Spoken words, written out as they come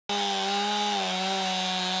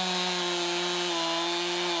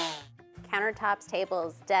Countertops,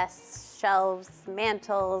 tables, desks, shelves,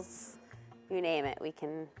 mantles, you name it, we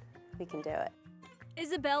can do it.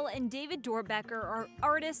 Isabel and David Dorbecker are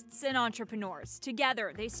artists and entrepreneurs.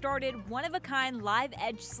 Together, they started one-of-a-kind live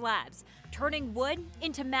edge slabs, turning wood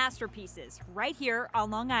into masterpieces right here on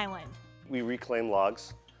Long Island. We reclaim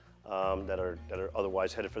logs that are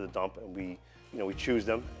otherwise headed for the dump, and we choose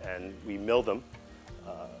them and we mill them.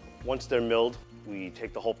 Once they're milled, we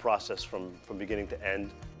take the whole process from beginning to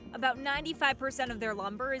end. About 95% of their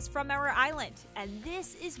lumber is from our island, and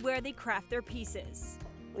this is where they craft their pieces.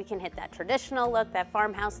 We can hit that traditional look, that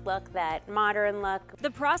farmhouse look, that modern look.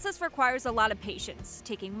 The process requires a lot of patience,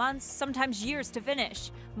 taking months, sometimes years to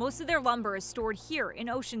finish. Most of their lumber is stored here in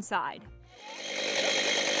Oceanside.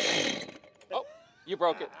 Oh, you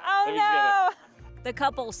broke it. Oh no! The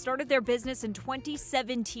couple started their business in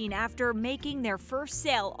 2017 after making their first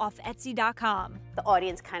sale off Etsy.com. The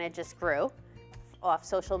audience kind of just grew off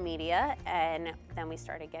social media, and then we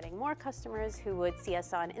started getting more customers who would see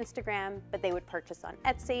us on Instagram, but they would purchase on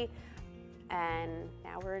Etsy, and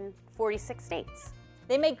now we're in 46 states.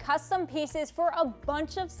 They make custom pieces for a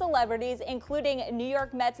bunch of celebrities, including New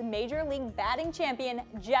York Mets Major League batting champion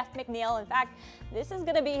Jeff McNeil. In fact, this is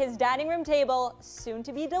going to be his dining room table, soon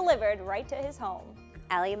to be delivered right to his home.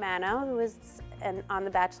 Ali Mano, who was on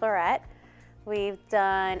The Bachelorette. We've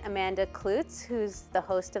done Amanda Klutz, who's the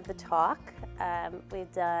host of The Talk.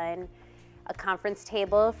 We've done a conference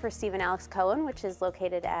table for Steve and Alex Cohen, which is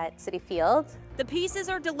located at Citi Field. The pieces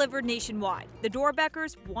are delivered nationwide. The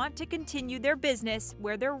Dorbeckers want to continue their business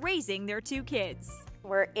where they're raising their 2 kids.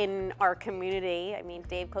 We're in our community. I mean,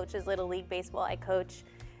 Dave coaches Little League Baseball. I coach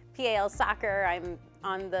PAL soccer. I'm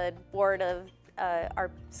on the board of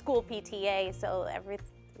our school PTA, so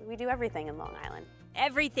we do everything in Long Island.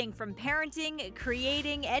 Everything from parenting,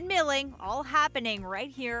 creating, and milling, all happening right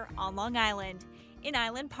here on Long Island. In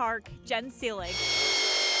Island Park, Jen Seelig,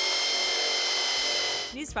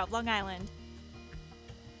 News 12 Long Island.